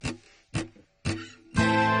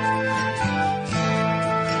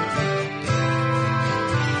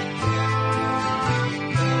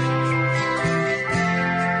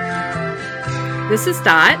This is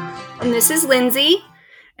Dot. And this is Lindsay.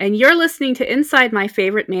 And you're listening to Inside My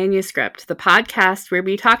Favorite Manuscript, the podcast where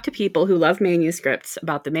we talk to people who love manuscripts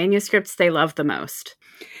about the manuscripts they love the most.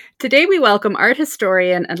 Today we welcome art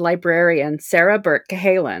historian and librarian Sarah Burke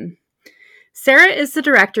Cahalan. Sarah is the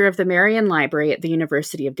director of the Marion Library at the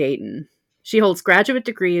University of Dayton. She holds graduate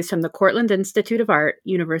degrees from the Cortland Institute of Art,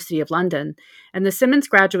 University of London, and the Simmons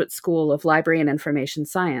Graduate School of Library and Information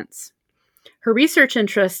Science. Her research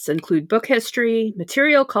interests include book history,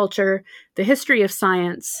 material culture, the history of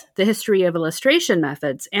science, the history of illustration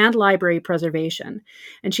methods, and library preservation,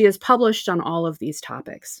 and she has published on all of these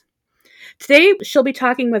topics. Today, she'll be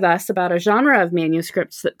talking with us about a genre of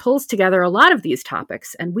manuscripts that pulls together a lot of these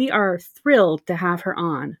topics, and we are thrilled to have her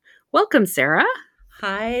on. Welcome, Sarah.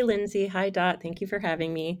 Hi, Lindsay. Hi, Dot. Thank you for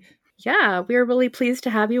having me. Yeah, we're really pleased to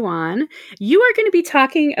have you on. You are going to be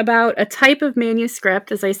talking about a type of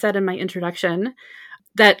manuscript, as I said in my introduction,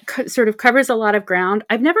 that sort of covers a lot of ground.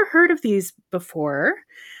 I've never heard of these before.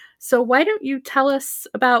 So why don't you tell us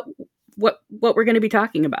about what we're going to be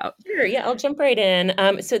talking about? Sure. Yeah, I'll jump right in.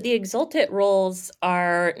 So the exultet rolls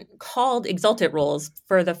are called exultet rolls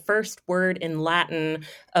for the first word in Latin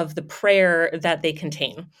of the prayer that they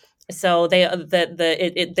contain. So they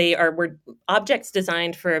were objects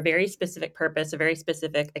designed for a very specific purpose, a very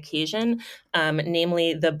specific occasion,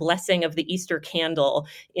 namely the blessing of the Easter candle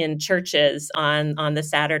in churches on the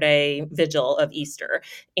Saturday vigil of Easter.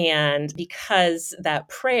 And because that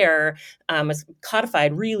prayer was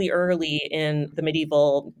codified really early in the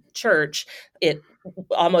medieval church, it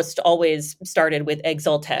almost always started with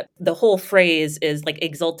exultet. The whole phrase is like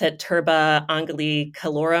exultet turba angeli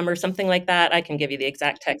calorum or something like that. I can give you the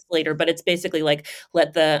exact text later, but it's basically like,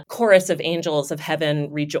 let the chorus of angels of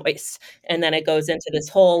heaven rejoice. And then it goes into this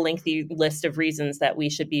whole lengthy list of reasons that we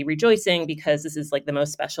should be rejoicing because this is like the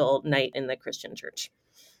most special night in the Christian church.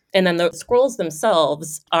 And then the scrolls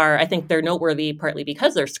themselves are, I think they're noteworthy partly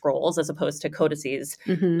because they're scrolls as opposed to codices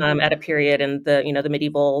at a period in the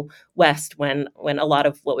medieval West when a lot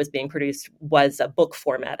of what was being produced was a book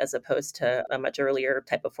format as opposed to a much earlier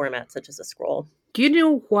type of format such as a scroll. Do you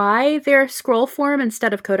know why they're scroll form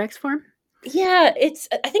instead of codex form? Yeah,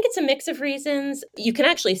 I think it's a mix of reasons. You can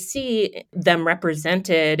actually see them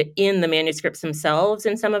represented in the manuscripts themselves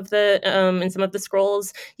in some of the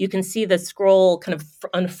scrolls. You can see the scroll kind of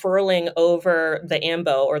unfurling over the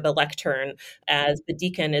ambo or the lectern as the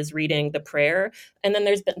deacon is reading the prayer. And then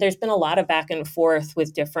there's been a lot of back and forth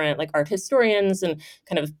with different like art historians and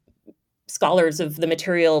kind of scholars of the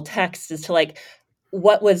material text as to like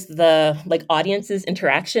what was the like audience's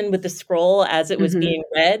interaction with the scroll as it was being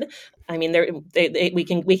read. I mean, we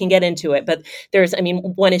can get into it, but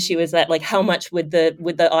one issue is that like how much would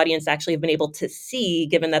the audience actually have been able to see,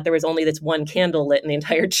 given that there was only this one candle lit in the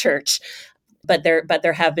entire church. But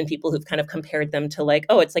there have been people who've kind of compared them to like,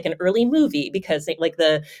 oh, it's like an early movie because like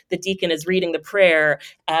the deacon is reading the prayer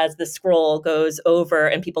as the scroll goes over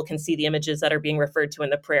and people can see the images that are being referred to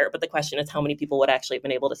in the prayer. But the question is how many people would actually have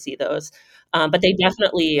been able to see those. But they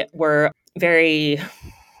definitely were very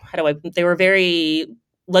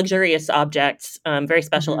luxurious objects, very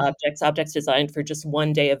special objects designed for just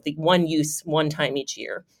one day of the one use, one time each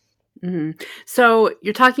year. Mm-hmm. So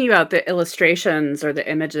you're talking about the illustrations or the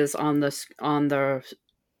images on the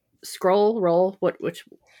scroll roll.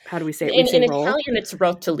 How do we say it? In Italian, it's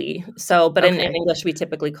rotoli. So, but in English, we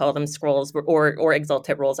typically call them scrolls or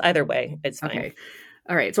exultet rolls. Either way, it's fine. Okay.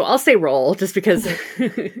 All right. So I'll say roll just because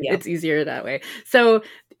it's easier that way. So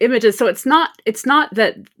images. So it's not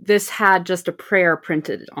that this had just a prayer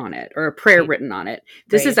printed on it or a prayer written on it.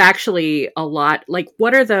 This is actually a lot. Like,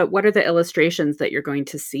 what are the illustrations that you're going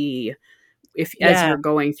to see as you're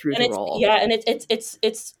going through the roll? Yeah, and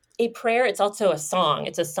it's a prayer. It's also a song.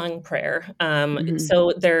 It's a sung prayer.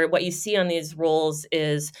 So what you see on these rolls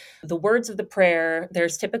is the words of the prayer.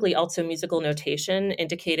 There's typically also musical notation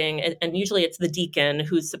indicating, and usually it's the deacon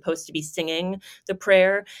who's supposed to be singing the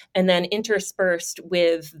prayer, and then interspersed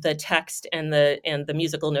with the text and the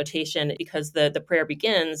musical notation, because the prayer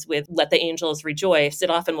begins with "Let the angels rejoice."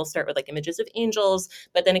 It often will start with like images of angels,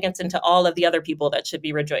 but then it gets into all of the other people that should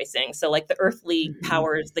be rejoicing. So like the earthly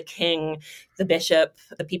powers, the king, the bishop,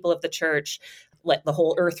 the people of the church, let the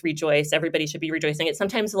whole earth rejoice. Everybody should be rejoicing. It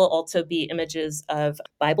sometimes will also be images of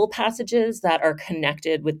Bible passages that are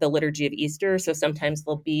connected with the liturgy of Easter. So sometimes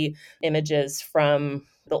there'll be images from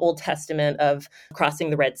the Old Testament of crossing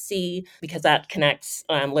the Red Sea, because that connects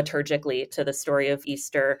liturgically to the story of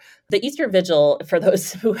Easter. The Easter Vigil, for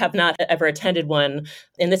those who have not ever attended one,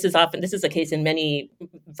 and this is the case in many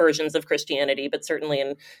versions of Christianity, but certainly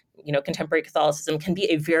in contemporary Catholicism, can be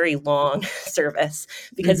a very long service,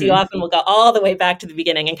 because you often will go all the way back to the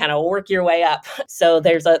beginning and kind of work your way up. So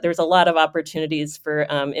there's a lot of opportunities for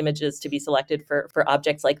images to be selected for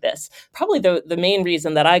objects like this. Probably the main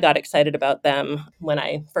reason that I got excited about them when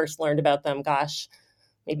I first learned about them, gosh,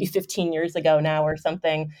 maybe 15 years ago now or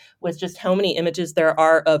something, was just how many images there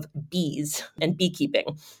are of bees and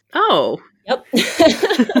beekeeping. Oh. Yep.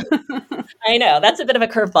 I know, that's a bit of a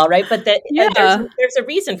curveball, right? But there's a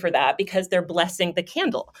reason for that, because they're blessing the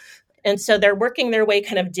candle. And so they're working their way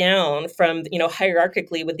kind of down from,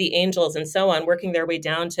 hierarchically with the angels and so on, working their way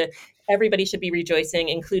down to everybody should be rejoicing,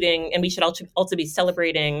 including, and we should also be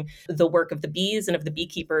celebrating the work of the bees and of the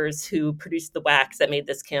beekeepers who produced the wax that made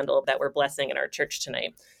this candle that we're blessing in our church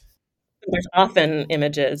tonight. There's often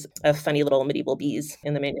images of funny little medieval bees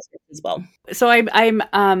in the manuscript as well. So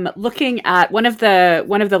I'm looking at one of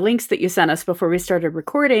the links that you sent us before we started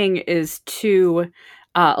recording is to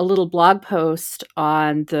a little blog post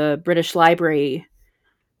on the British Library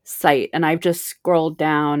site, and I've just scrolled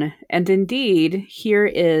down, and indeed here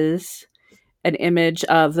is an image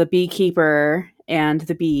of the beekeeper and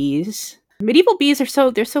the bees. Medieval bees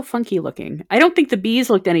they're so funky looking. I don't think the bees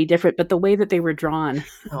looked any different, but the way that they were drawn.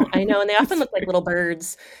 Oh, I know, and they often look like little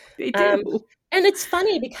birds. They do. And it's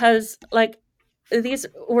funny because these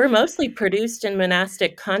were mostly produced in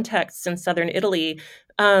monastic contexts in southern Italy.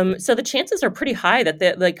 So the chances are pretty high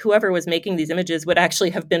that whoever was making these images would actually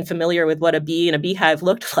have been familiar with what a bee and a beehive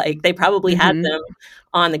looked like. They probably had them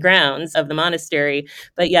on the grounds of the monastery.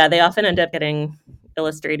 But yeah, they often end up getting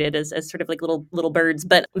illustrated as sort of like little birds.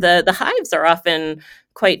 But the hives are often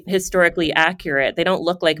quite historically accurate. They don't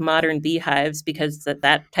look like modern beehives, because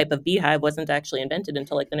that type of beehive wasn't actually invented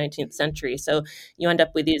until like the 19th century. So you end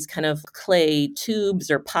up with these kind of clay tubes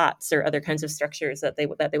or pots or other kinds of structures that they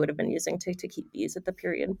would have been using to keep bees at the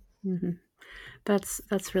period. Mm-hmm. That's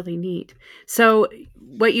really neat. So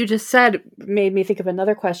what you just said made me think of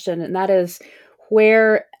another question, and that is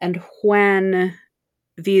where and when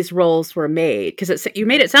these rolls were made, because you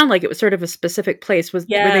made it sound like it was sort of a specific place. Were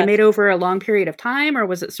they made over a long period of time, or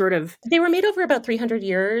was it sort of? They were made over about 300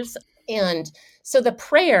 years. And so the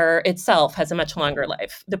prayer itself has a much longer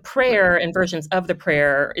life. The prayer and versions of the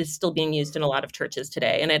prayer is still being used in a lot of churches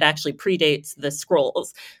today, and it actually predates the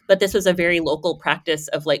scrolls. But this was a very local practice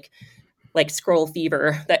of like scroll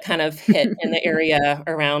fever that kind of hit in the area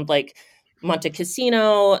around like Monte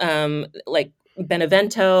Cassino, like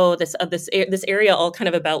Benevento, this area, all kind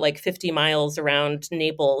of about like 50 miles around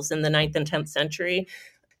Naples in the 9th and 10th century.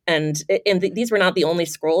 And these were not the only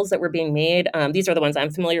scrolls that were being made. These are the ones I'm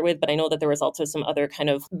familiar with, but I know that there was also some other kind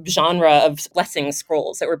of genre of blessing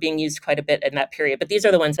scrolls that were being used quite a bit in that period. But these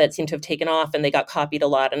are the ones that seem to have taken off, and they got copied a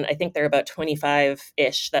lot. And I think there are about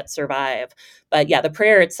 25-ish that survive. But yeah, the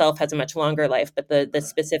prayer itself has a much longer life, but the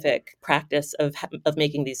specific practice of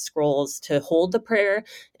making these scrolls to hold the prayer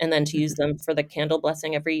and then to use them for the candle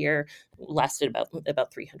blessing every year lasted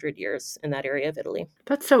about 300 years in that area of Italy.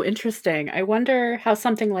 That's so interesting. I wonder how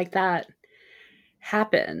something like that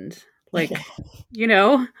happened. Like,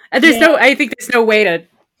 I think there's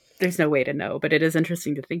no way to know, but it is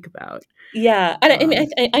interesting to think about. Yeah.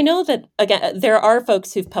 I know that, again, there are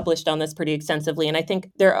folks who've published on this pretty extensively, and I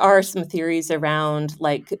think there are some theories around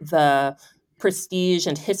like the prestige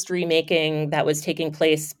and history making that was taking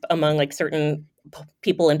place among like certain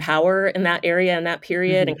people in power in that area in that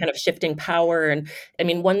period, and kind of shifting power. And I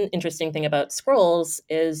mean, one interesting thing about scrolls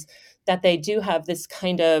is that they do have this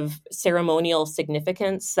kind of ceremonial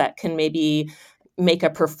significance that can maybe make a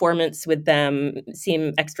performance with them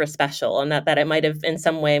seem extra special, and that it might have in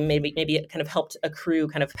some way maybe it kind of helped accrue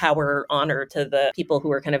kind of power, honor to the people who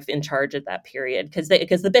were kind of in charge at that period, because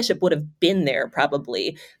the bishop would have been there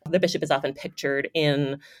probably. The bishop is often pictured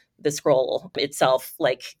in the scroll itself,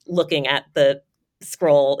 like looking at the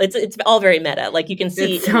scroll. It's all very meta. Like you can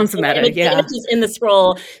see, it sounds meta. Yeah, images in the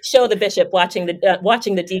scroll show the bishop watching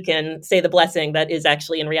the deacon say the blessing that is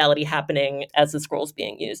actually in reality happening as the scroll's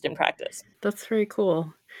being used in practice. That's very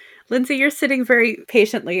cool. Lindsay, you're sitting very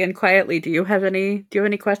patiently and quietly. Do you have any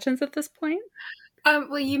questions at this point?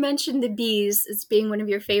 Well, you mentioned the bees as being one of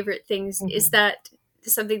your favorite things. Mm-hmm. Is that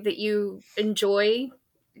something that you enjoy?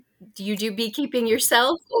 Do you do beekeeping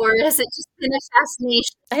yourself, or has it just been a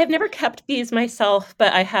fascination? I have never kept bees myself,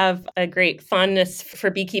 but I have a great fondness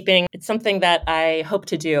for beekeeping. It's something that I hope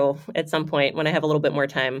to do at some point when I have a little bit more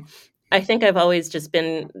time. I think I've always just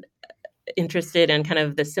been interested in kind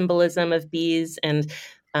of the symbolism of bees, and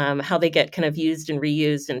how they get kind of used and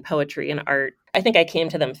reused in poetry and art. I think I came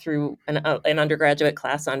to them through an undergraduate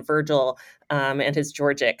class on Virgil and his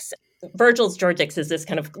Georgics. Virgil's Georgics is this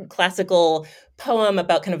kind of classical poem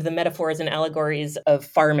about kind of the metaphors and allegories of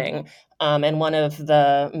farming. And one of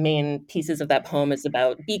the main pieces of that poem is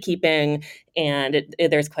about beekeeping. And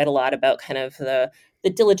there's quite a lot about kind of the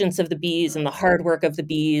diligence of the bees and the hard work of the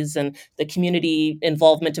bees and the community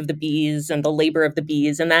involvement of the bees and the labor of the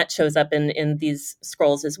bees. And that shows up in these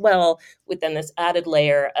scrolls as well, with then this added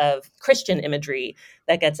layer of Christian imagery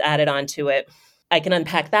that gets added onto it. I can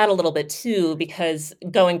unpack that a little bit too, because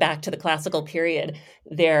going back to the classical period,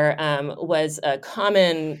 there was a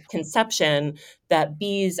common conception that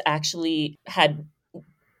bees actually had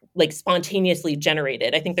like spontaneously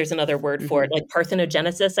generated. I think there's another word for it, like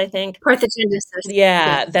parthenogenesis, I think. Parthenogenesis.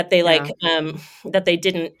 Yeah, that they that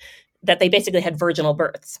they basically had virginal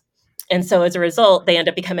births. And so as a result, they end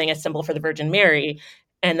up becoming a symbol for the Virgin Mary.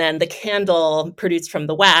 And then the candle produced from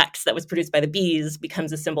the wax that was produced by the bees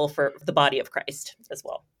becomes a symbol for the body of Christ as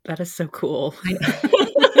well. That is so cool.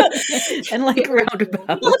 And like roundabout.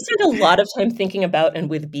 I've spent a lot of time thinking about and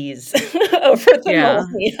with bees over the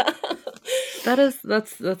millennia.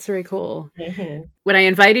 That's very cool. Mm-hmm. When I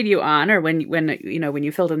invited you on, or when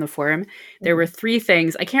you filled in the form, there were 3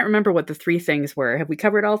 things. I can't remember what the 3 things were. Have we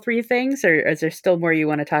covered all 3 things, or is there still more you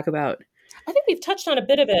want to talk about? I think we've touched on a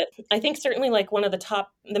bit of it. I think certainly like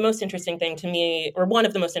the most interesting thing to me, or one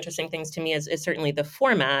of the most interesting things to me is certainly the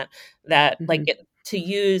format that like to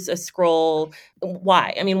use a scroll.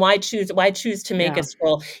 Why? I mean, why choose to make a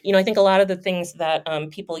scroll? I think a lot of the things that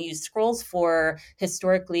people use scrolls for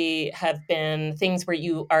historically have been things where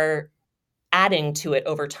you are adding to it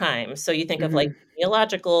over time. So you think of like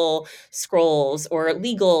genealogical scrolls or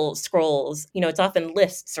legal scrolls, it's often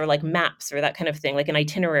lists or like maps or that kind of thing, like an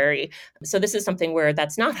itinerary. So this is something where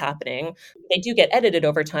that's not happening. They do get edited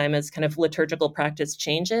over time as kind of liturgical practice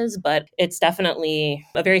changes, but it's definitely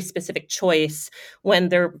a very specific choice when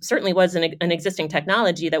there certainly was an existing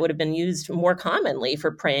technology that would have been used more commonly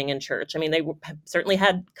for praying in church. I mean, they certainly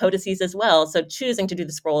had codices as well. So choosing to do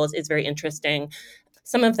the scrolls is very interesting.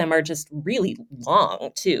 Some of them are just really long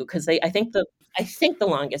too, because I think the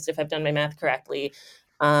longest, if I've done my math correctly,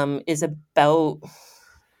 is about,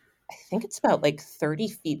 I think it's about like 30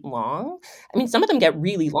 feet long. I mean, some of them get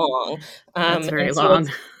really long. That's very long.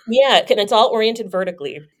 And it's all oriented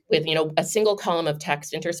vertically with, a single column of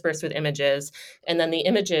text interspersed with images. And then the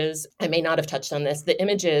images, I may not have touched on this, the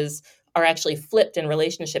images are actually flipped in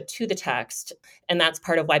relationship to the text. And that's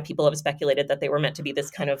part of why people have speculated that they were meant to be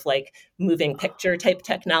this kind of like moving picture type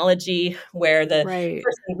technology where the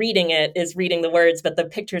person reading it is reading the words, but the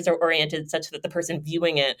pictures are oriented such that the person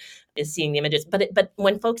viewing it is seeing the images. But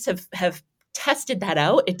when folks have tested that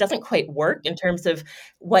out, it doesn't quite work in terms of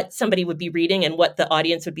what somebody would be reading and what the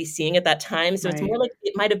audience would be seeing at that time. So it's more like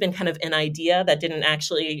it might have been kind of an idea that didn't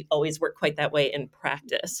actually always work quite that way in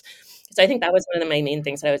practice. So I think that was one of my main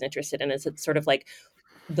things that I was interested in, is it's sort of like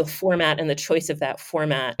the format and the choice of that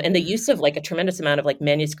format and the use of like a tremendous amount of like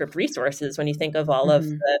manuscript resources when you think of all of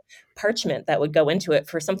the parchment that would go into it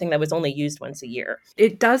for something that was only used once a year.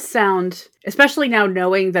 It does sound, especially now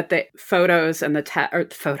knowing that the photos and the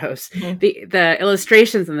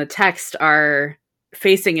illustrations and the text are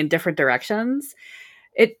facing in different directions.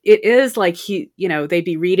 It is like they'd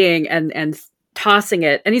be reading and tossing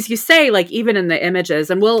it. And as you say, like even in the images,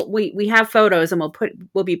 and we have photos and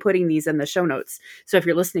we'll be putting these in the show notes. So if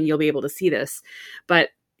you're listening, you'll be able to see this,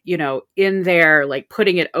 but in there, like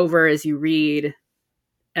putting it over as you read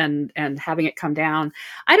and having it come down.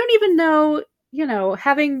 I don't even know,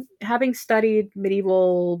 having studied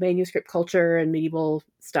medieval manuscript culture and medieval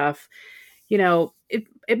stuff,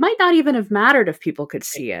 it might not even have mattered if people could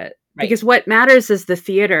see it. Right. Because what matters is the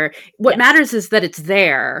theater. What matters is that it's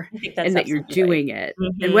there and that you're doing it,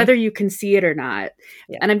 and whether you can see it or not.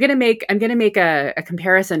 Yeah. And I'm going to make a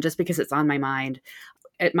comparison just because it's on my mind.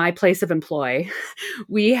 At my place of employ,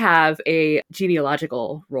 we have a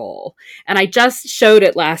genealogical roll, and I just showed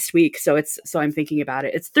it last week. So I'm thinking about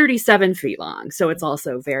it. It's 37 feet long. So it's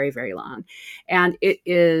also very, very long. And it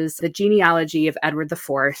is the genealogy of Edward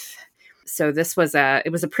IV. So it was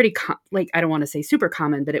a pretty, I don't want to say super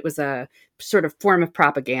common, but it was a sort of form of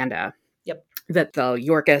propaganda that the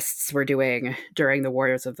Yorkists were doing during the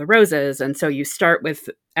Wars of the Roses. And so you start with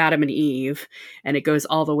Adam and Eve, and it goes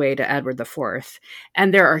all the way to Edward IV.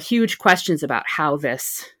 And there are huge questions about how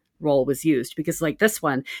this roll was used, because like this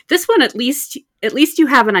one, at least you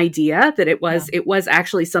have an idea that it was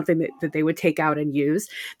actually something that they would take out and use.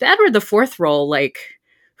 The Edward IV roll, like,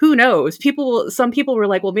 who knows? Some people were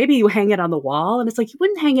like, well, maybe you hang it on the wall. And it's like, you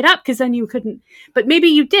wouldn't hang it up because then you couldn't, but maybe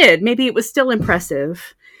you did. Maybe it was still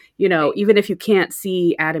impressive. Right. even if you can't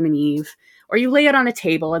see Adam and Eve, or you lay it on a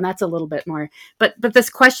table, and that's a little bit more. But this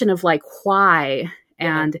question of like why,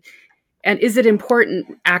 Yeah. and is it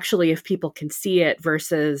important actually if people can see it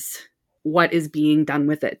versus what is being done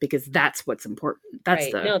with it, because that's what's important. That's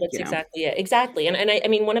Right. the, No, that's exactly it. Exactly. And I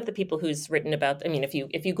mean, one of the people who's written about, I mean, if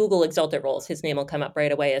you Google exalted roles, his name will come up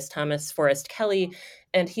right away as Thomas Forrest Kelly.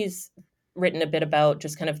 And he's written a bit about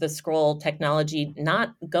just kind of the scroll technology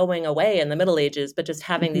not going away in the Middle Ages, but just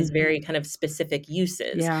having these very kind of specific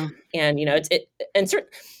uses. Yeah. And, and certain,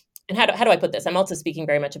 and how do I put this? I'm also speaking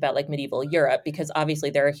very much about like medieval Europe, because obviously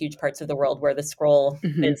there are huge parts of the world where the scroll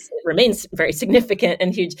remains very significant,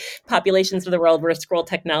 and huge populations of the world where scroll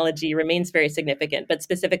technology remains very significant. But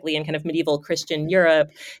specifically in kind of medieval Christian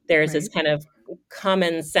Europe, there's this kind of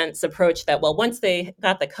common sense approach that, well, once they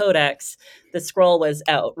got the codex, the scroll was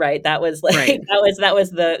out, right? That was like that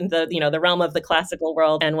was the realm of the classical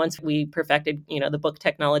world. And once we perfected the book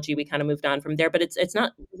technology, we kind of moved on from there. But it's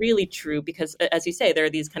not really true, because as you say, there are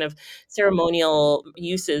these kind of ceremonial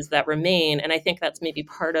uses that remain. And I think that's maybe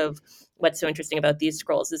part of what's so interesting about these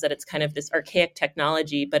scrolls, is that it's kind of this archaic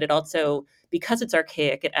technology, but it also, because it's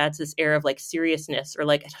archaic, it adds this air of like seriousness, or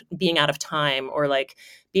like being out of time, or like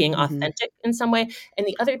being authentic in some way. And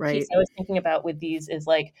the other piece I was thinking about with these is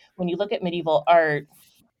like, when you look at medieval art,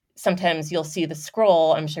 sometimes you'll see the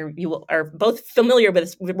scroll. I'm sure you are both familiar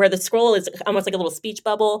with where the scroll is almost like a little speech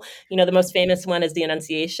bubble. The most famous one is the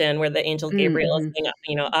Annunciation, where the angel Gabriel is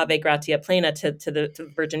saying, Ave gratia plena to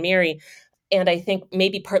the Virgin Mary. And I think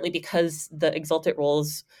maybe partly because the exultet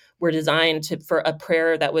rolls were designed for a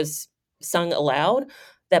prayer that was sung aloud,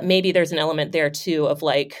 that maybe there's an element there too of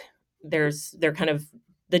like, they're kind of,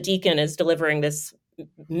 the deacon is delivering this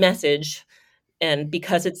message. And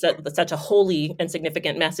because it's such a holy and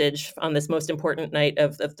significant message on this most important night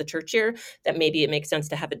of the church year, that maybe it makes sense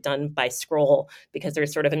to have it done by scroll, because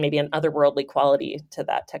there's sort of maybe an otherworldly quality to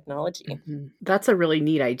that technology. That's a really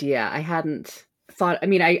neat idea. I hadn't thought, I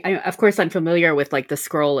mean, I of course I'm familiar with like the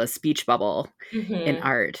scroll as speech bubble in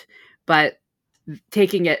art, but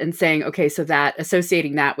taking it and saying, okay, so that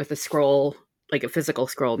associating that with a scroll, like a physical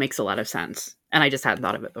scroll, makes a lot of sense. And I just hadn't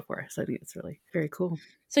thought of it before. So I think it's really very cool.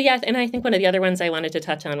 So yeah, and I think one of the other ones I wanted to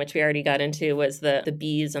touch on, which we already got into, was the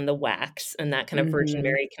bees and the wax, and that kind of Virgin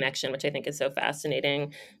Mary connection, which I think is so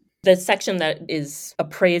fascinating. The section that is a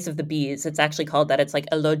praise of the bees, it's actually called that. It's like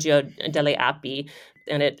Elogio delle Api,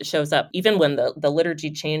 and it shows up even when the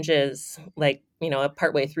liturgy changes, like,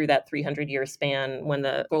 partway through that 300-year span when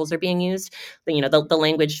the scrolls are being used. The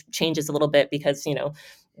language changes a little bit because,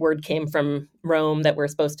 word came from Rome that we're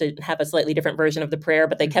supposed to have a slightly different version of the prayer,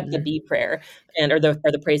 but they kept the bee prayer, or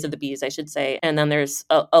the praise of the bees, I should say. And then there's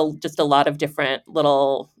just a lot of different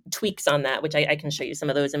little tweaks on that, which I can show you some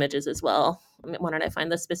of those images as well. Why don't I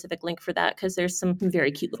find the specific link for that? Because there's some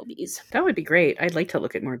very cute little bees. That would be great. I'd like to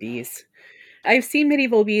look at more bees. I've seen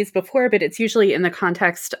medieval bees before, but it's usually in the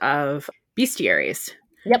context of bestiaries.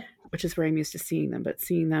 Yep. Which is where I'm used to seeing them, but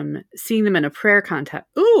seeing them in a prayer context.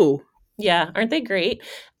 Ooh. Yeah, aren't they great?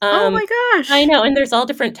 Oh my gosh. I know. And there's all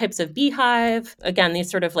different types of beehive. Again,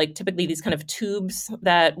 these sort of like typically these kind of tubes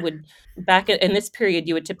that would, back in this period,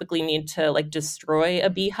 you would typically need to like destroy a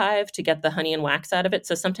beehive to get the honey and wax out of it.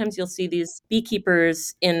 So sometimes you'll see these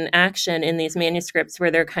beekeepers in action in these manuscripts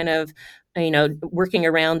where they're kind of, working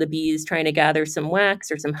around the bees, trying to gather some wax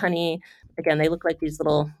or some honey. Again, they look like these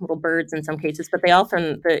little birds in some cases, but they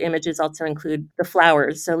often, the images also include the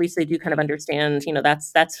flowers. So at least they do kind of understand,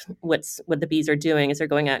 that's what the bees are doing, is they're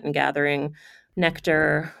going out and gathering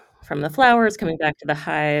nectar from the flowers, coming back to the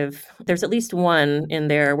hive. There's at least one in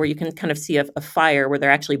there where you can kind of see a fire where they're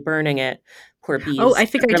actually burning it. Poor bees. Oh, I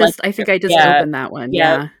think I just opened that one.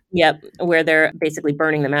 Yeah. Yep, where they're basically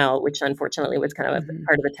burning them out, which unfortunately was kind of a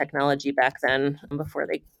part of the technology back then, before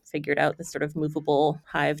they figured out this sort of movable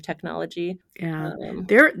hive technology. Yeah,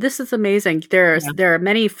 this is amazing. There are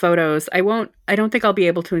many photos. I don't think I'll be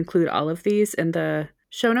able to include all of these in the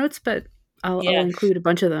show notes, but I'll include a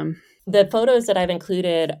bunch of them. The photos that I've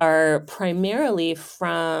included are primarily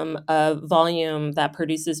from a volume that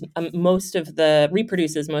reproduces most of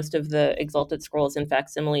the exalted scrolls in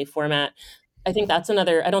facsimile format. I think that's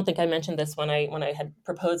another, I don't think I mentioned this when I had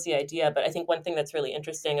proposed the idea, but I think one thing that's really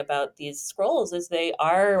interesting about these scrolls is a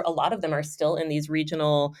lot of them are still in these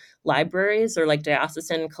regional libraries or like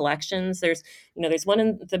diocesan collections. There's one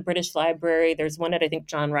in the British Library. There's one at, I think,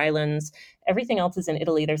 John Rylands. Everything else is in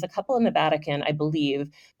Italy. There's a couple in the Vatican, I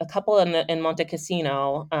believe, a couple in Monte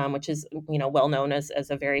Cassino, which is, well known as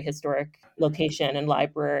a very historic location and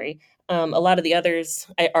library. A lot of the others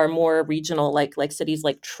are more regional, like cities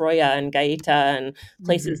like Troya and Gaeta and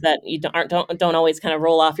places that you don't always kind of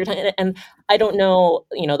roll off your tongue. And I don't know,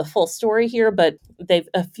 the full story here, but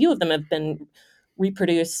a few of them have been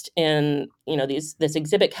reproduced in this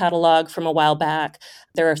exhibit catalog from a while back.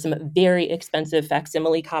 There are some very expensive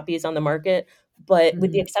facsimile copies on the market. But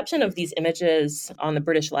with the exception of these images on the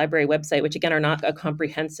British Library website, which again are not a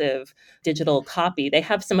comprehensive digital copy, they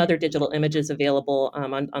have some other digital images available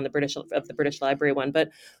on the British Library one. But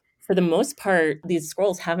for the most part, these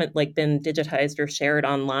scrolls haven't been digitized or shared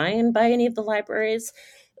online by any of the libraries,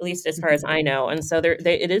 at least as far as I know. And so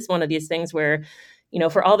it is one of these things where,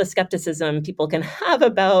 for all the skepticism people can have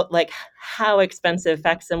about how expensive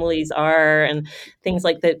facsimiles are and things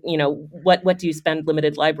like that, what do you spend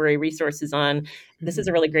limited library resources on? This is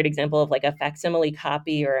a really great example of a facsimile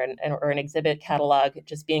copy or an exhibit catalog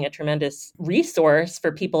just being a tremendous resource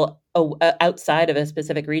for people outside of a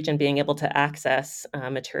specific region being able to access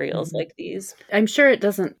materials like these. I'm sure it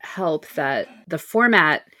doesn't help that the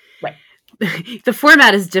format, right? The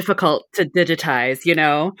format is difficult to digitize,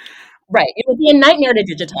 Right. It would be a nightmare to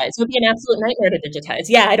digitize. It would be an absolute nightmare to digitize.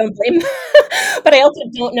 Yeah, I don't blame them. But I also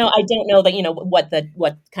don't know. I don't know that,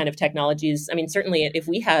 what kind of technologies. I mean, certainly if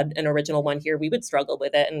we had an original one here, we would struggle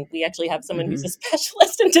with it. And we actually have someone who's a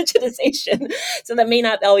specialist in digitization. So that may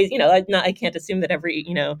not always, I can't assume that every,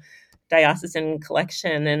 diocesan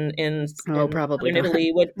collection in probably in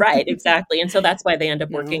Italy would exactly. And so that's why they end up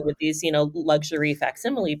working with these luxury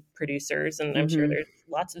facsimile producers, and I'm sure there's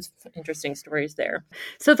lots of interesting stories there.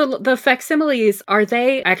 So the facsimiles, are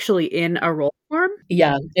they actually in a roll form?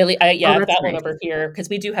 Yeah, I've got one nice. over here because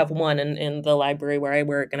we do have one in the library where I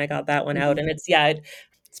work, and I got that one out, and it's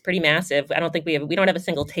pretty massive. I don't think we don't have a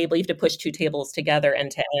single table. You have to push two tables together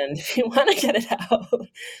end to end if you want to get it out.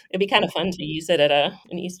 It'd be kind of fun to use it at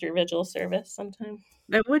an Easter Vigil service sometime.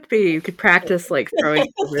 That would be. You could practice throwing throwing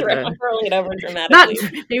it over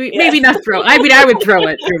dramatically. Maybe not throw. I mean, I would throw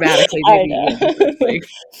it dramatically. Maybe.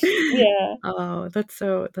 Yeah. Oh, that's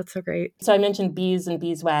so great. So I mentioned bees and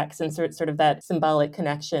beeswax and sort of that symbolic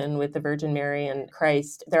connection with the Virgin Mary and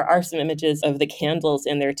Christ. There are some images of the candles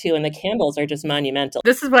in there too, and the candles are just monumental.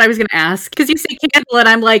 This is what I was going to ask, because you say candle, and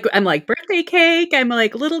I'm like birthday cake. I'm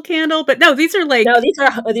like little candle, but no, these are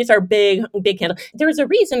big candles. There's a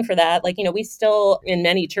reason for that. We still in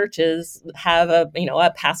many churches have a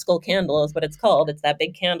Paschal candle is what it's called. It's that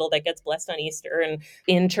big candle that gets blessed on Easter, and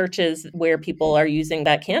in churches where people are using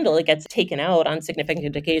that candle, it gets taken out on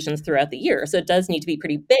significant occasions throughout the year. So it does need to be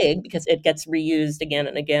pretty big because it gets reused again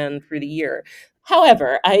and again through the year.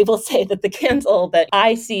 However, I will say that the candle that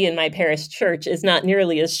I see in my parish church is not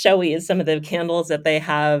nearly as showy as some of the candles that they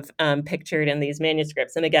have pictured in these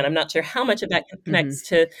manuscripts. And again, I'm not sure how much of that connects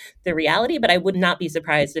to the reality, but I would not be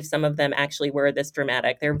surprised if some of them actually were this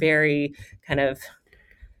dramatic. They're very kind of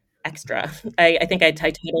extra. I think I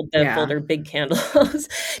titled the folder "Big Candles"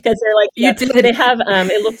 because they're they have.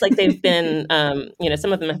 It looks like they've been,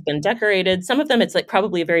 some of them have been decorated. Some of them it's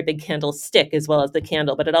probably a very big candle stick as well as the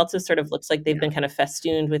candle, but it also sort of looks like they've been kind of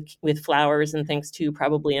festooned with flowers and things too,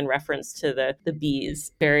 probably in reference to the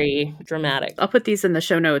bees. Very dramatic. I'll put these in the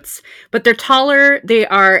show notes, but they're taller. They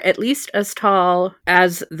are at least as tall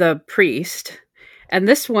as the priest. And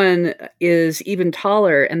this one is even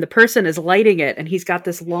taller, and the person is lighting it, and he's got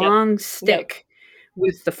this long stick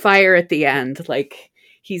with the fire at the end.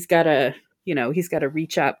 He's got to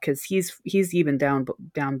reach up because he's even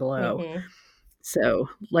down below. So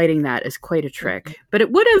lighting that is quite a trick. But it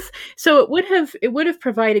would have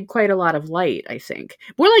provided quite a lot of light, I think.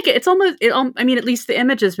 More like it's almost. I mean, at least the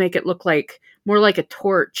images make it look more like a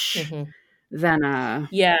torch than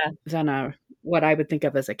a what I would think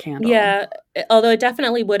of as a candle. Yeah, although it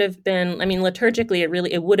definitely would have been, liturgically,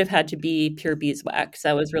 it would have had to be pure beeswax.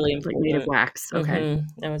 That was really important. Native wax, okay.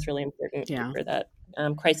 That was really important for that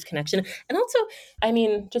Christ connection. And also,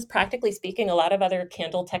 just practically speaking, a lot of other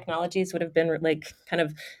candle technologies would have been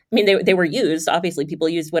they were used. Obviously, people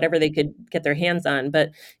used whatever they could get their hands on,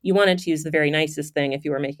 but you wanted to use the very nicest thing if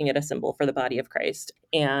you were making it a symbol for the body of Christ.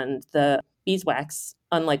 And the beeswax,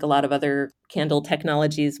 unlike a lot of other candle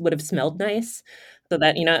technologies, would have smelled nice. So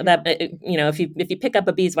that if you pick up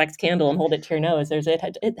a beeswax candle and hold it to your nose,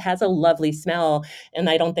 it has a lovely smell. And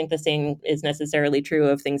I don't think the same is necessarily true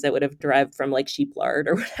of things that would have derived from sheep lard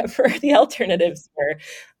or whatever the alternatives were.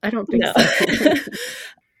 I don't think so.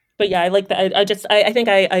 But yeah, I like that. I think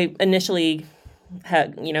I initially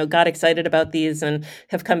got excited about these and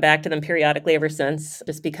have come back to them periodically ever since,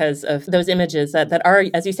 just because of those images that are,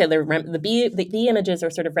 as you say, the bee images are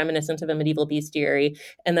sort of reminiscent of a medieval bestiary,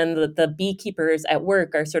 and then the beekeepers at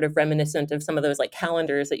work are sort of reminiscent of some of those like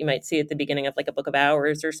calendars that you might see at the beginning of like a Book of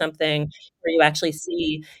Hours or something, where you actually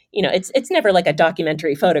see, it's never like a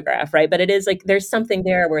documentary photograph, right? But it is like there's something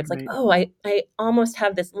there where it's like, Right. oh, I almost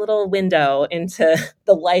have this little window into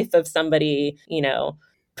the life of somebody,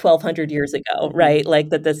 1,200 years ago, right? Like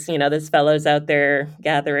that this fellow's out there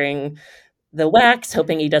gathering the wax,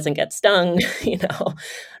 hoping he doesn't get stung, Yeah.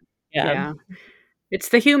 Yeah. It's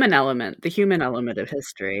the human element of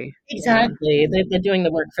history. Yeah. Exactly. They're doing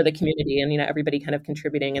the work for the community, and everybody kind of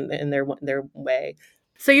contributing in their way.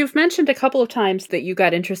 So you've mentioned a couple of times that you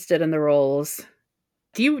got interested in the roles.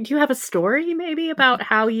 Do you have a story maybe about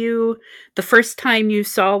how the first time you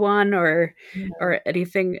saw one or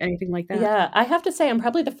anything like that? Yeah, I have to say I'm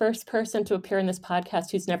probably the first person to appear in this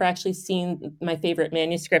podcast who's never actually seen my favorite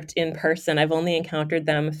manuscript in person. I've only encountered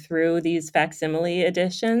them through these facsimile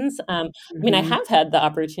editions. I mean, I have had the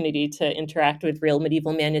opportunity to interact with real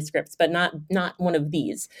medieval manuscripts, but not one of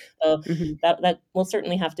these. So that will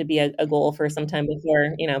certainly have to be a goal for some time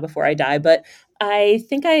before I die. But I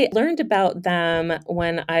think I learned about them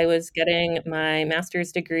when I was getting my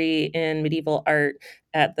master's degree in medieval art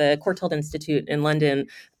at the Courtauld Institute in London.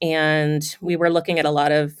 And we were looking at a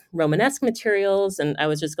lot of Romanesque materials, and I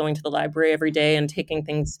was just going to the library every day and taking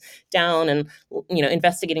things down and,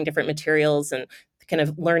 investigating different materials and kind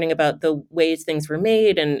of learning about the ways things were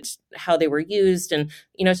made and how they were used. And,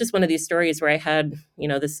 it's just one of these stories where I had,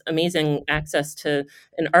 this amazing access to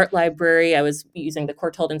an art library. I was using the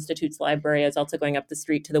Courtauld Institute's library. I was also going up the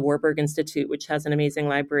street to the Warburg Institute, which has an amazing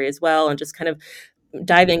library as well, and just kind of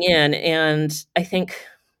diving in. And I think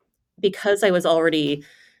because I was already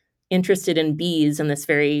interested in bees in this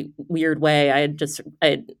very weird way, I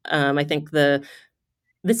think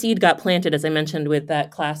the seed got planted, as I mentioned, with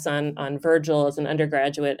that class on Virgil as an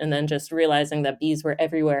undergraduate, and then just realizing that bees were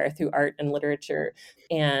everywhere through art and literature.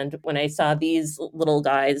 And when I saw these little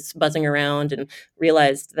guys buzzing around and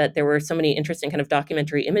realized that there were so many interesting kind of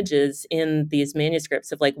documentary images in these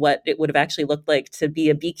manuscripts of like what it would have actually looked like to be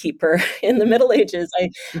a beekeeper in the Middle Ages,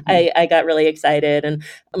 I got really excited, and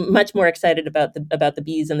much more excited about the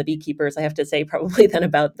bees and the beekeepers, I have to say, probably than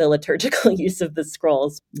about the liturgical use of the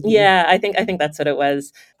scrolls. Yeah, I think that's what it was.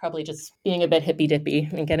 Probably just being a bit hippy dippy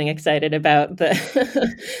and getting excited about the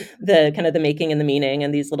the kind of the making and the meaning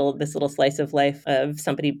and this little slice of life of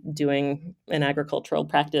somebody doing an agricultural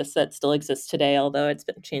practice that still exists today, although it's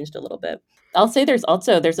been changed a little bit. I'll say there's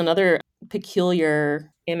another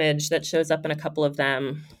peculiar image that shows up in a couple of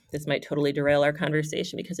them. This might totally derail our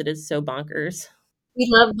conversation because it is so bonkers. We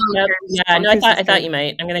love bonkers. Yep. Yeah, no, I thought you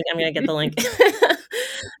might. I'm gonna get the link.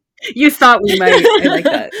 You thought we might. I like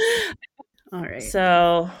that. All right.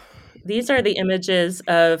 So these are the images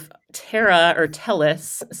of Terra or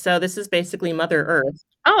Tellus. So this is basically Mother Earth.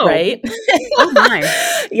 Oh, right. Oh my.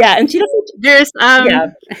 Yeah, and she doesn't. There's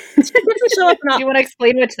Yeah. She doesn't show up. Do you want to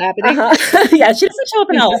explain what's happening? Yeah, she doesn't show up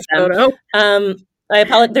in all of them. Photo. I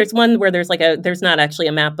apologize. There's one where there's not actually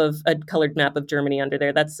a colored map of Germany under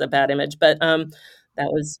there. That's a bad image, but that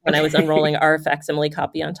was when I was unrolling our facsimile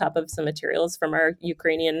copy on top of some materials from our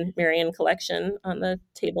Ukrainian Marian collection on the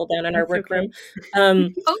table down in our workroom. Oh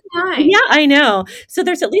my! Yeah, I know. So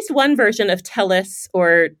there's at least one version of Tellus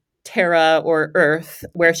or Terra or Earth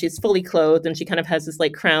where she's fully clothed and she kind of has this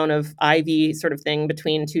like crown of ivy sort of thing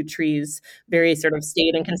between two trees, very sort of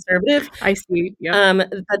staid and conservative. I see. Yeah.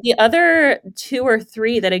 But the other two or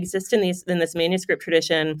three that exist in this manuscript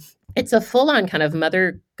tradition, it's a full-on kind of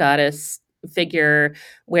mother goddess figure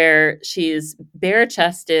where she's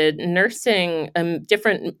bare-chested, nursing a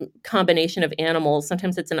different combination of animals.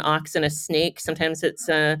 Sometimes it's an ox and a snake. Sometimes it's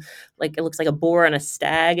it looks like a boar and a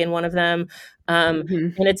stag in one of them.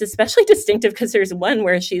 And it's especially distinctive because there's one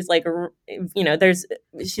where she's like,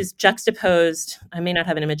 she's juxtaposed. I may not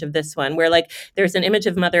have an image of this one where like there's an image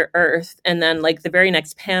of Mother Earth, and then like the very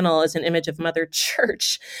next panel is an image of Mother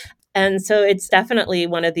Church. And so it's definitely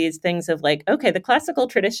one of these things of like, okay, the classical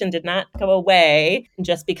tradition did not go away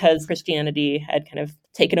just because Christianity had kind of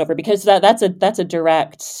taken over, because that's a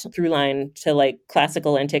direct through line to like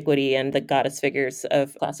classical antiquity and the goddess figures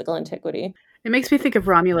of classical antiquity. It makes me think of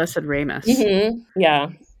Romulus and Remus. Mm-hmm.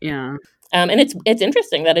 Yeah. Yeah. And it's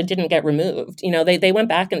interesting that it didn't get removed. They went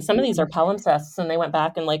back, and some of these are palimpsests, and they went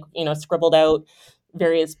back and like, scribbled out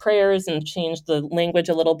various prayers and changed the language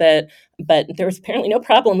a little bit. But there was apparently no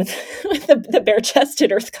problem with, with the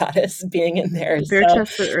bare-chested earth goddess being in there. The So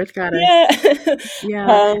bare-chested earth goddess. yeah.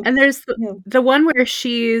 Yeah. And there's Yeah. the one where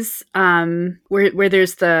she's where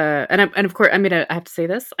there's the and of course I have to say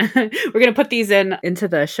this. We're gonna put these into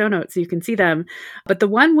the show notes so you can see them. But the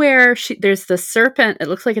one where there's the serpent, it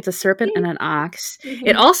looks like it's a serpent and an ox.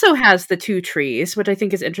 It also has the two trees, which I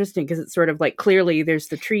think is interesting because it's sort of like clearly there's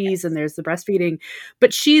the trees and there's the breastfeeding,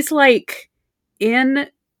 but she's like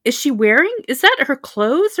is she wearing, is that her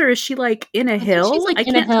clothes or is she like in a hill? She's like I in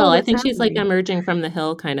a can't hill. tell I think what's she's like happening. emerging from the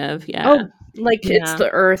hill kind of. Yeah. Oh, like it's Yeah. the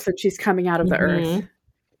earth and she's coming out of the earth.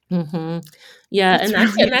 Yeah, That's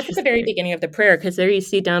and really that's at the very interesting. beginning of the prayer, because there you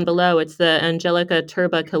see down below it's the Angelica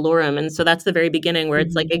Turba Calorum, and so that's the very beginning where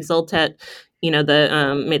it's like exultet, let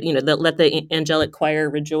the angelic choir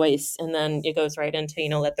rejoice, and then it goes right into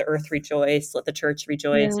let the earth rejoice, let the church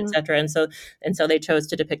rejoice, Yeah. etc. And so they chose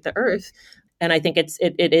to depict the earth, and I think it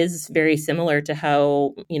is very similar to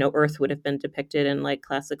how earth would have been depicted in like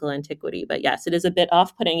classical antiquity. But yes, it is a bit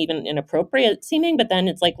off-putting, even inappropriate seeming. But then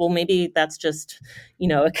it's like, well, maybe that's just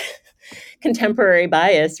a contemporary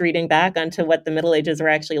bias reading back onto what the Middle Ages were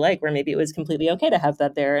actually like, where maybe it was completely okay to have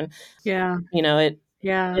that there. And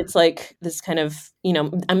it's like this kind of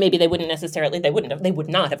maybe they would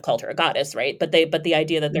not have called her a goddess, right? But the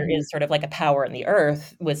idea that there is sort of like a power in the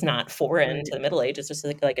earth was not foreign to the Middle Ages. It's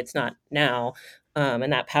just like it's not now.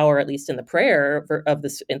 And that power, at least in the prayer of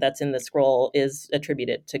this that's in the scroll, is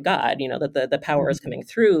attributed to God. That the power is coming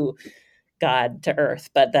through God to earth,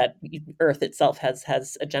 but that earth itself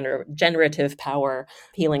has a generative power,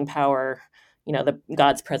 healing power. The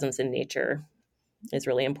God's presence in nature is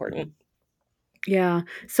really important. Yeah.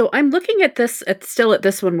 So I'm looking at this still at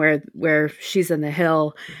this one where she's in the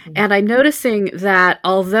hill, and I'm noticing that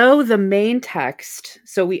although the main text,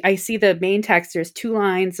 I see the main text, there's two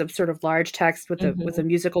lines of sort of large text with a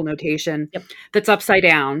musical notation that's upside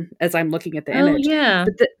down as I'm looking at the image. Yeah.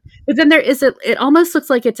 But then there is it almost looks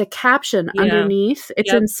like it's a caption underneath.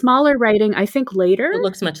 It's in smaller writing, I think later. It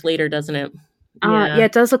looks much later, doesn't it? Yeah,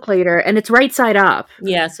 it does look later, and it's right side up.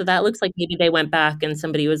 Yeah, so that looks like maybe they went back and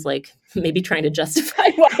somebody was like maybe trying to justify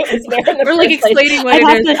why it was there in the or like explaining what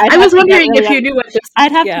it is. I was wondering if you knew what this.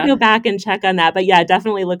 I'd have to go back and check on that, but yeah, it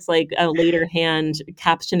definitely looks like a later hand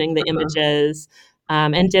captioning the images.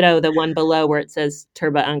 And ditto the one below where it says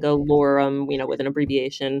Turba Angolorum, with an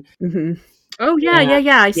abbreviation. Oh yeah.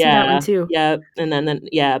 I see that one too. Yeah, and then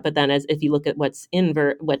but then as if you look at what's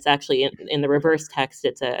what's actually in the reverse text,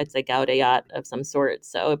 it's a Gaudeat of some sort.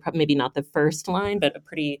 So maybe not the first line, but a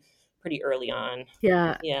pretty early on.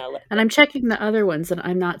 Yeah. And I'm checking the other ones, and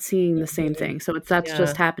I'm not seeing the same thing. So that's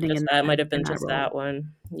just happening. That might have been just that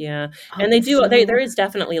one. Yeah, Oh, and there is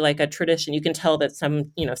definitely like a tradition. You can tell that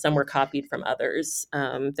some were copied from others.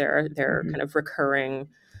 There are kind of recurring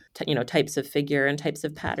types of figure and types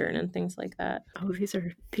of pattern and things like that. Oh,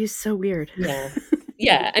 these so weird.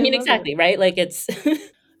 Yeah. I mean, exactly, right? Like it's,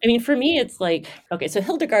 I mean, for me, it's like, okay, so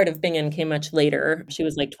Hildegard of Bingen came much later. She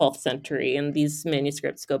was like 12th century, and these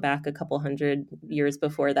manuscripts go back a couple hundred years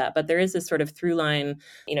before that. But there is this sort of through line,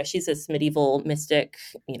 she's this medieval mystic,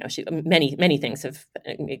 she, many things have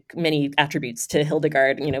many attributes to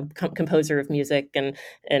Hildegard, composer of music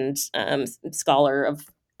and scholar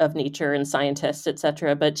of nature and scientist,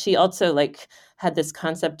 etc. But she also like had this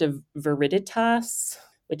concept of viriditas,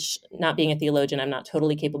 which, not being a theologian, I'm not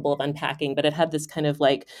totally capable of unpacking, but it had this kind of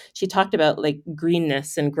like, she talked about like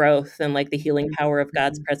greenness and growth and like the healing power of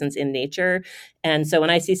God's presence in nature. And so when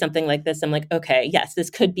I see something like this, I'm like, okay, yes, this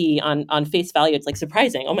could be on face value. It's like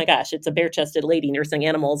surprising. Oh my gosh, it's a bare-chested lady nursing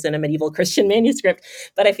animals in a medieval Christian manuscript.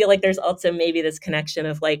 But I feel like there's also maybe this connection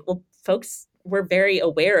of like, well, folks were very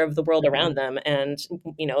aware of the world around them. And,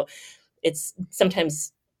 it's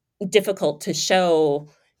sometimes difficult to show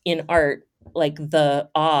in art like the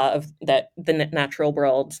awe of that the natural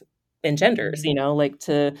world engenders, like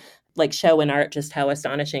to like show in art just how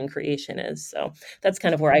astonishing creation is. So that's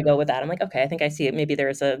kind of where I go with that. I'm like, okay, I think I see it. Maybe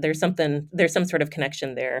there's some sort of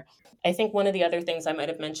connection there. I think one of the other things I might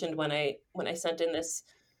have mentioned when I sent in this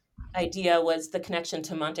idea was the connection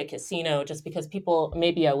to Monte Cassino, just because people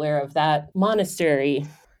may be aware of that monastery.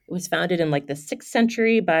 It was founded in like the 6th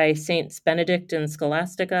century by Saints Benedict and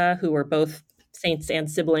Scholastica, who were both saints and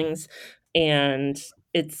siblings. And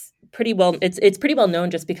it's pretty well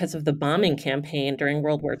known just because of the bombing campaign during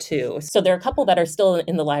World War II. So there are a couple that are still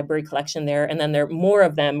in the library collection there, and then more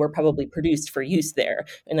of them were probably produced for use there,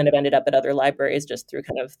 and then have ended up at other libraries just through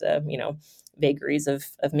kind of the vagaries of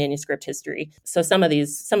manuscript history. So some of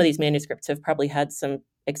these manuscripts have probably had some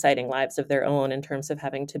exciting lives of their own in terms of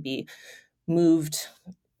having to be moved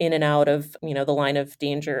in and out of, the line of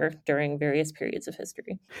danger during various periods of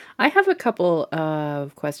history. I have a couple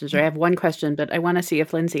of questions, or I have one question, but I want to see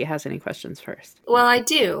if Lindsay has any questions first. Well, I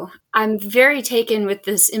do. I'm very taken with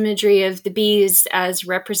this imagery of the bees as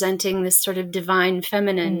representing this sort of divine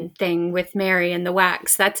feminine thing with Mary and the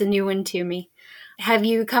wax. That's a new one to me. Have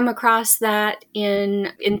you come across that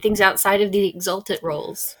in things outside of the exultate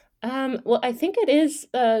roles? Well, I think it is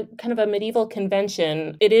kind of a medieval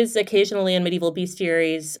convention. It is occasionally in medieval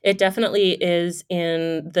bestiaries. It definitely is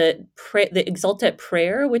in the exultate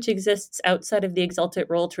prayer, which exists outside of the exultate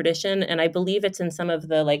role tradition. And I believe it's in some of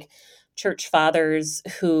the church fathers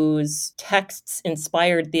whose texts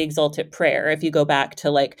inspired the exultate prayer. If you go back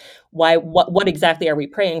to what exactly are we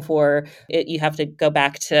praying for, you have to go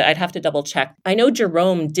back to, I'd have to double check. I know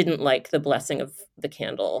Jerome didn't like the blessing of the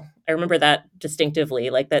candle. I remember that distinctively,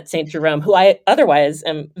 that Saint Jerome, who I otherwise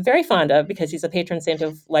am very fond of because he's a patron saint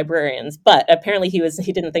of librarians, but apparently he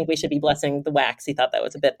didn't think we should be blessing the wax. He thought that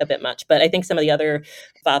was a bit much. But I think some of the other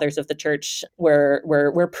fathers of the church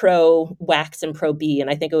were pro wax and pro bee,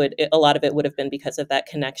 and I think a lot of it would have been because of that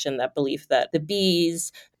connection, that belief that the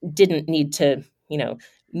bees didn't need to,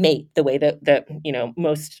 mate the way that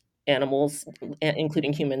most animals,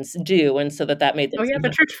 including humans, do, and so that made them. Oh yeah, the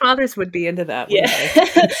church fathers would be into that. Yeah,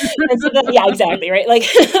 and so yeah, exactly, right.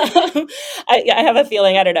 I have a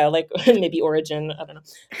feeling, I don't know, maybe Origen, I don't know,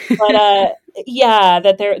 but yeah,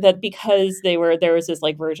 that because there was this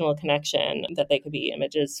virginal connection, that they could be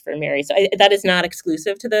images for Mary. So that is not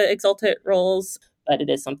exclusive to the exultate roles, but it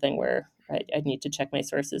is something where I need to check my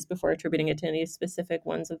sources before attributing it to any specific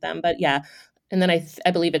ones of them. But yeah. And then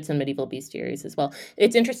I believe it's in medieval bestiaries as well.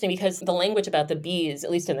 It's interesting because the language about the bees, at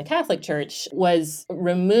least in the Catholic Church, was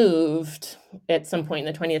removed at some point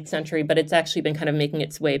in the 20th century, but it's actually been kind of making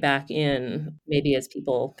its way back in, maybe as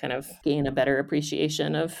people kind of gain a better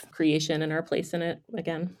appreciation of creation and our place in it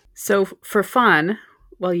again. So for fun,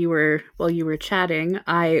 while you were chatting,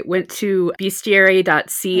 I went to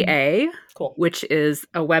bestiary.ca, cool, which is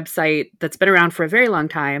a website that's been around for a very long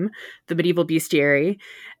time, the medieval bestiary.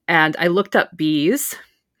 And I looked up bees,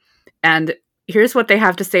 and here's what they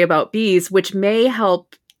have to say about bees, which may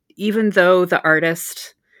help, even though the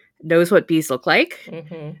artist knows what bees look like.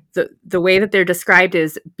 Mm-hmm. The way that they're described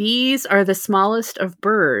is, bees are the smallest of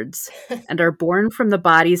birds and are born from the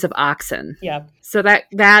bodies of oxen. Yeah. So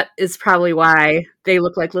that is probably why they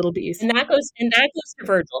look like little bees. And that goes to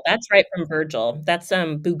Virgil. That's right from Virgil. That's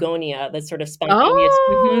Bugonia, that's sort of spontaneous.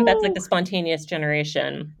 Oh! That's the spontaneous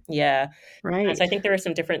generation. Yeah. Right. So I think there are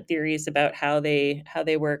some different theories about how they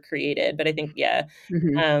were created, but I think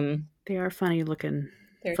they are funny looking.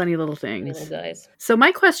 Funny little things. Little guys. So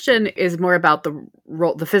my question is more about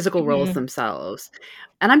the physical roles themselves.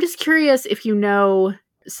 And I'm just curious if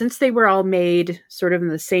since they were all made sort of in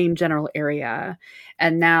the same general area,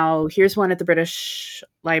 and now here's one at the British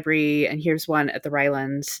Library and here's one at the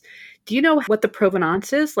Rylands, do you know what the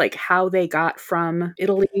provenance is? How they got from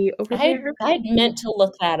Italy over there? I meant to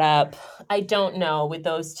look that up. I don't know with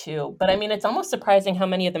those two, but I mean, it's almost surprising how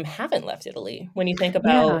many of them haven't left Italy when you think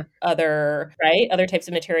about other types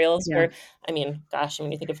of materials. Yeah. Where, I mean, gosh,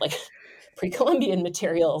 when you think of pre-Columbian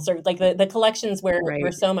materials, or the collections where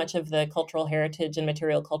so much of the cultural heritage and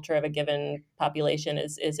material culture of a given population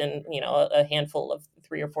is in a handful of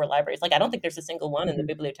 3 or 4 libraries. I don't think there's a single one in the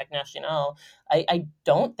Bibliothèque Nationale. I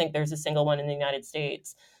don't think there's a single one in the United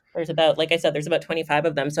States. There's about, like I said, there's about 25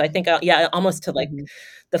 of them. So I think almost to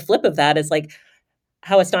the flip of that is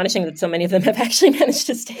how astonishing that so many of them have actually managed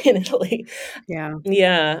to stay in Italy. Yeah.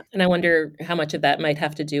 Yeah. And I wonder how much of that might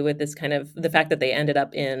have to do with this kind of the fact that they ended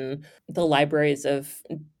up in the libraries of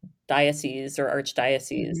dioceses or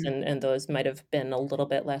archdioceses, and those might have been a little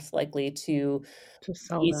bit less likely to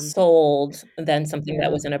be sold than something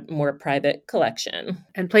that was in a more private collection.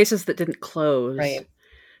 And places that didn't close. Right.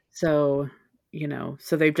 So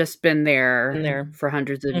so they've just been there for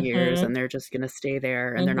hundreds of years, and they're just going to stay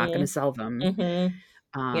there, and they're not going to sell them.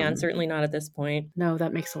 And certainly not at this point. No,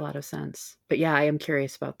 that makes a lot of sense. But yeah, I am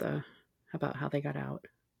curious about how they got out.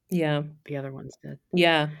 Yeah. The other ones did.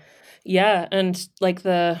 Yeah. Yeah. And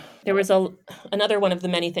there was another one of the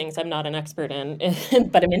many things I'm not an expert in,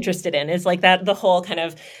 but I'm interested in, is the whole kind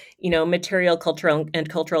of, material, cultural and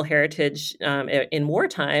cultural heritage in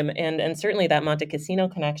wartime. And certainly that Monte Cassino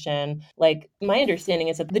connection. My understanding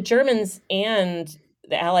is that the Germans and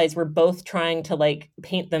the Allies were both trying to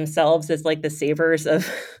paint themselves as the savers of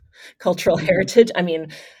cultural heritage. I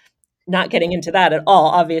mean, not getting into that at all,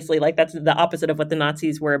 obviously, like that's the opposite of what the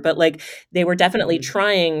Nazis were, but like they were definitely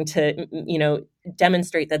trying to,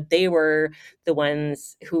 demonstrate that they were the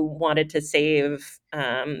ones who wanted to save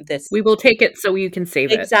this. We will take it so you can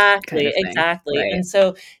save it. Kind of thing. Exactly. Right.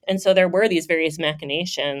 And so there were these various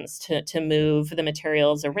machinations to move the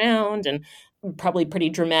materials around, and probably pretty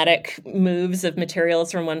dramatic moves of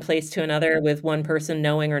materials from one place to another with one person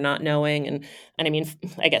knowing or not knowing. And I mean,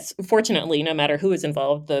 I guess fortunately, no matter who was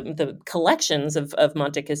involved, the collections of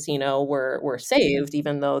Monte Cassino were saved,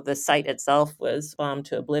 even though the site itself was bombed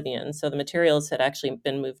to oblivion. So the materials had actually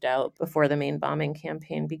been moved out before the main bombing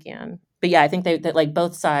campaign began. But yeah, I think that like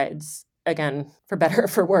both sides, again, for better or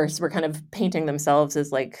for worse, were kind of painting themselves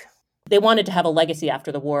as like they wanted to have a legacy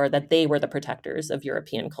after the war that they were the protectors of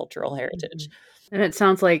European cultural heritage. And it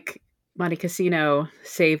sounds like Monte Cassino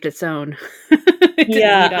saved its own.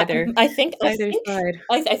 Yeah, I think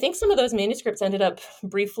some of those manuscripts ended up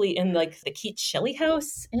briefly in like the Keats Shelley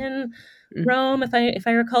house in Rome, if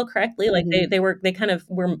I recall correctly. Like they kind of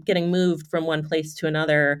were getting moved from one place to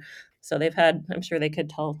another. So I'm sure they could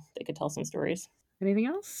tell some stories. Anything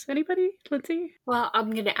else? Anybody? Lindsay? Well,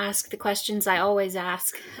 I'm going to ask the questions I always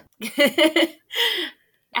ask.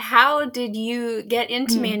 How did you get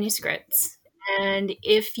into manuscripts? And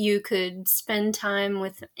if you could spend time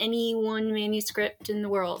with any one manuscript in the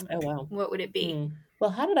world, what would it be? Well,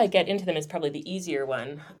 how did I get into them is probably the easier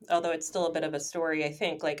one, although it's still a bit of a story, I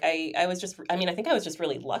think. Like I think I was just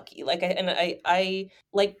really lucky. Like I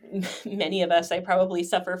like many of us, I probably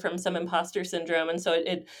suffer from some imposter syndrome. And so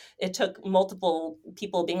it took multiple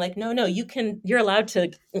people being like, no, you're allowed to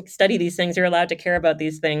study these things. You're allowed to care about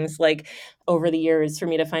these things, like over the years, for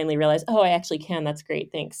me to finally realize, oh, I actually can. That's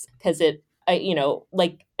great. Thanks. Because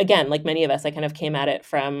like many of us, I kind of came at it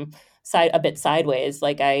from a bit sideways.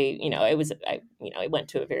 Like I went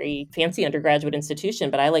to a very fancy undergraduate institution,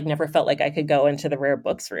 but I like never felt like I could go into the rare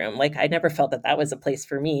books room. Like I never felt that was a place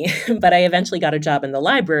for me. But I eventually got a job in the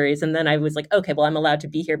libraries, and then I was like, okay, well, I'm allowed to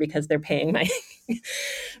be here because they're paying my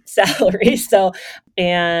salary. So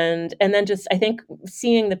and then just I think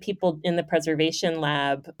seeing the people in the preservation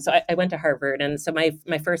lab. So I went to Harvard, and so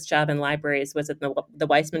my first job in libraries was at the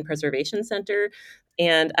Weissman Preservation Center.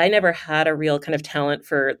 And I never had a real kind of talent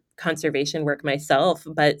for conservation work myself,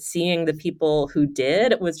 but seeing the people who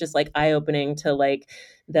did was just like eye-opening to like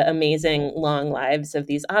the amazing long lives of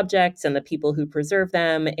these objects and the people who preserve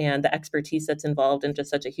them and the expertise that's involved in just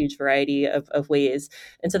such a huge variety of ways.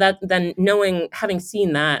 And so that then having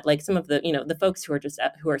seen that, like some of the, the folks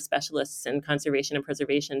who are specialists in conservation and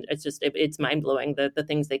preservation, it's mind-blowing the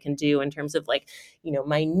things they can do in terms of like,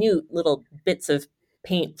 minute little bits of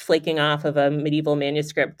paint flaking off of a medieval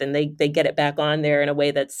manuscript, and they get it back on there in a way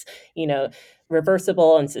that's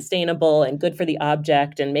reversible and sustainable and good for the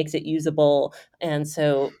object and makes it usable. And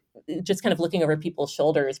so just kind of looking over people's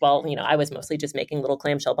shoulders while I was mostly just making little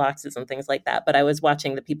clamshell boxes and things like that, but I was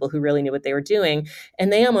watching the people who really knew what they were doing,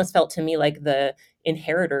 and they almost felt to me like the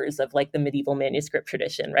inheritors of like the medieval manuscript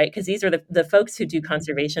tradition, right? Because these are the folks who do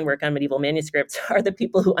conservation work on medieval manuscripts are the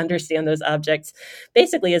people who understand those objects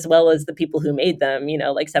basically as well as the people who made them,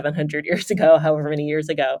 like 700 years ago, however many years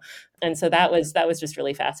ago. And so that was just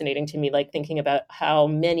really fascinating to me, like thinking about how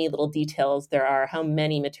many little details there are, how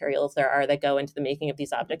many materials there are that go into the making of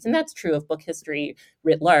these objects. And that's true of book history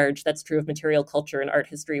writ large. That's true of material culture and art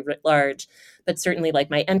history writ large. But certainly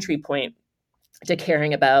like my entry point to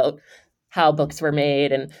caring about how books were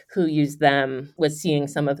made and who used them was seeing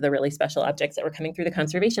some of the really special objects that were coming through the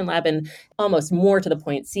conservation lab, and almost more to the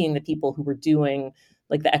point, seeing the people who were doing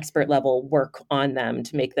like the expert level work on them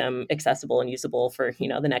to make them accessible and usable for,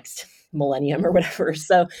 the next millennium or whatever.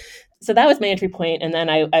 So that was my entry point. And then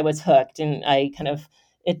I was hooked, and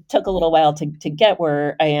it took a little while to get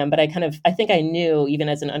where I am, but I think I knew even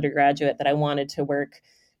as an undergraduate that I wanted to work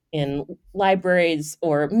in libraries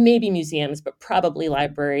or maybe museums, but probably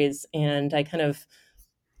libraries. And I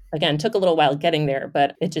again, took a little while getting there,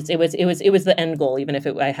 but it was the end goal, even if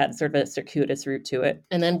I had sort of a circuitous route to it.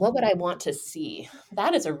 And then what would I want to see?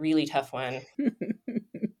 That is a really tough one.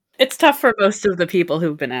 It's tough for most of the people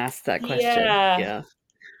who've been asked that question. Yeah.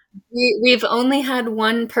 We've only had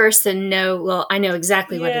one person know, well, I know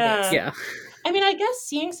exactly what it is. Yeah. I mean, I guess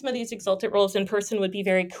seeing some of these exalted roles in person would be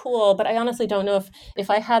very cool, but I honestly don't know if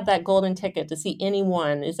I had that golden ticket to see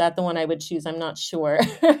anyone, is that the one I would choose? I'm not sure.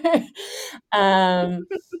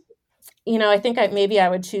 I think maybe I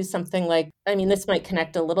would choose something like, this might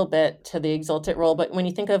connect a little bit to the exultate role, but when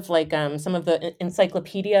you think of like some of the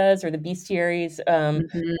encyclopedias or the bestiaries,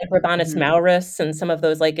 like Rabanus Maurus and some of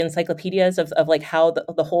those like encyclopedias of like how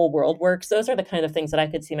the whole world works, those are the kind of things that I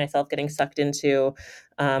could see myself getting sucked into.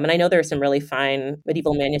 And I know there are some really fine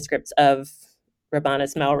medieval manuscripts of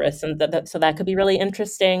Rabanus Maurus, and so that could be really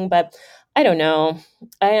interesting, but I don't know.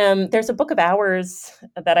 There's a book of hours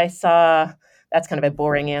that I saw. That's kind of a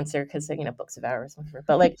boring answer because, books of hours, whatever.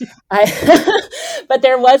 But like but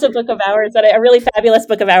there was a book of hours a really fabulous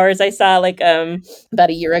book of hours I saw like about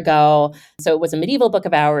a year ago. So it was a medieval book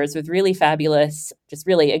of hours with really fabulous, just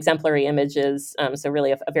really exemplary images. So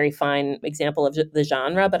really a very fine example of the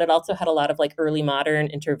genre, but it also had a lot of like early modern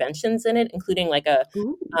interventions in it, including like a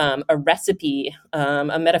recipe,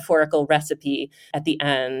 a metaphorical recipe at the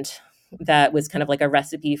end that was kind of like a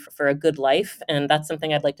recipe for a good life. And that's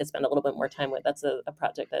something I'd like to spend a little bit more time with. That's a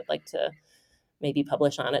project I'd like to maybe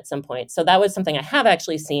publish on at some point. So that was something I have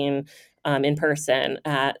actually seen in person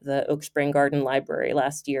at the Oak Spring Garden Library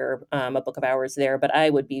last year, a book of hours there. But I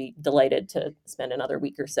would be delighted to spend another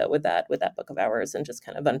week or so with that book of hours and just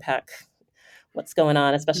kind of unpack what's going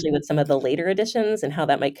on, especially with some of the later editions and how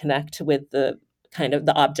that might connect with the kind of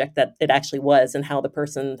the object that it actually was and how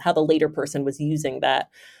the later person was using that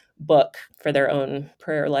book for their own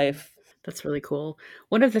prayer life. That's really cool.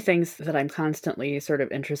 One of the things that I'm constantly sort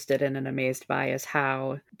of interested in and amazed by is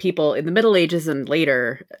how people in the Middle Ages and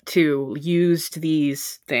later too used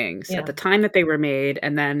these things at the time that they were made,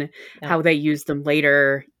 and then how they used them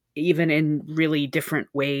later, even in really different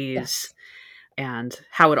ways, and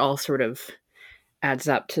how it all sort of adds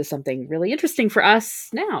up to something really interesting for us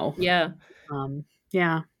now. Yeah.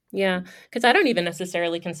 Yeah, because I don't even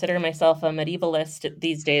necessarily consider myself a medievalist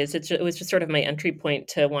these days. It was just sort of my entry point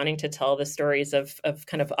to wanting to tell the stories of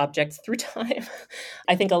kind of objects through time.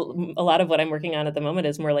 I think a lot of what I'm working on at the moment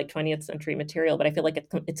is more like 20th century material, but I feel like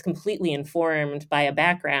it's completely informed by a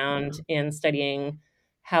background in studying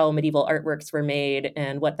how medieval artworks were made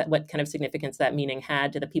and what kind of significance that meaning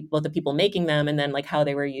had to the people making them, and then like how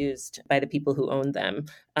they were used by the people who owned them.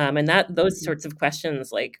 And those sorts of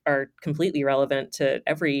questions like are completely relevant to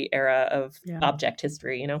every era of object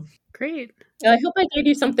history, Great. I hope I gave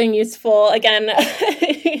you something useful again. This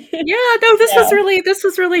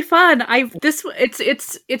was really fun.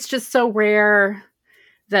 It's just so rare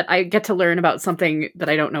that I get to learn about something that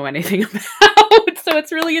I don't know anything about. So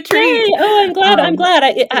it's really a treat. Hey, I'm glad. I'm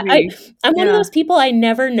one of those people I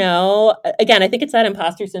never know. Again, I think it's that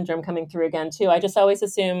imposter syndrome coming through again too. I just always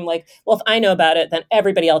assume like, well, if I know about it, then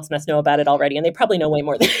everybody else must know about it already, and they probably know way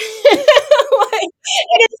more than. It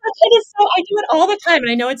is so. I do it all the time, and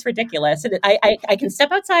I know it's ridiculous. And I can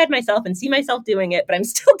step outside myself and see myself doing it, but I'm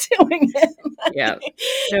still doing it.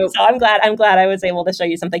 So I'm glad I was able to show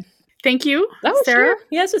you something. Thank you, Sarah. Sure.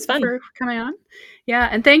 Yes, it's fun for coming on. Yeah,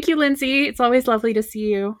 and thank you, Lindsay. It's always lovely to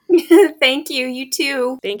see you. Thank you. You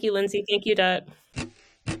too. Thank you, Lindsay. Thank you, Dot.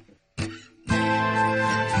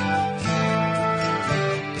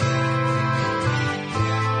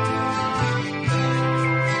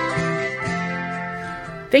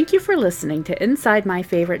 Thank you for listening to Inside My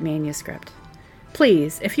Favorite Manuscript.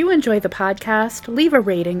 Please, if you enjoy the podcast, leave a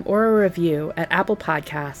rating or a review at Apple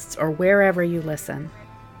Podcasts or wherever you listen.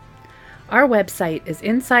 Our website is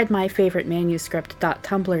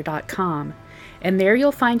insidemyfavoritemanuscript.tumblr.com, and there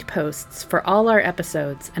you'll find posts for all our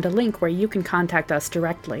episodes and a link where you can contact us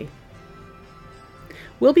directly.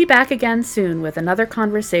 We'll be back again soon with another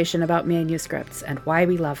conversation about manuscripts and why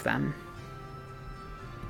we love them.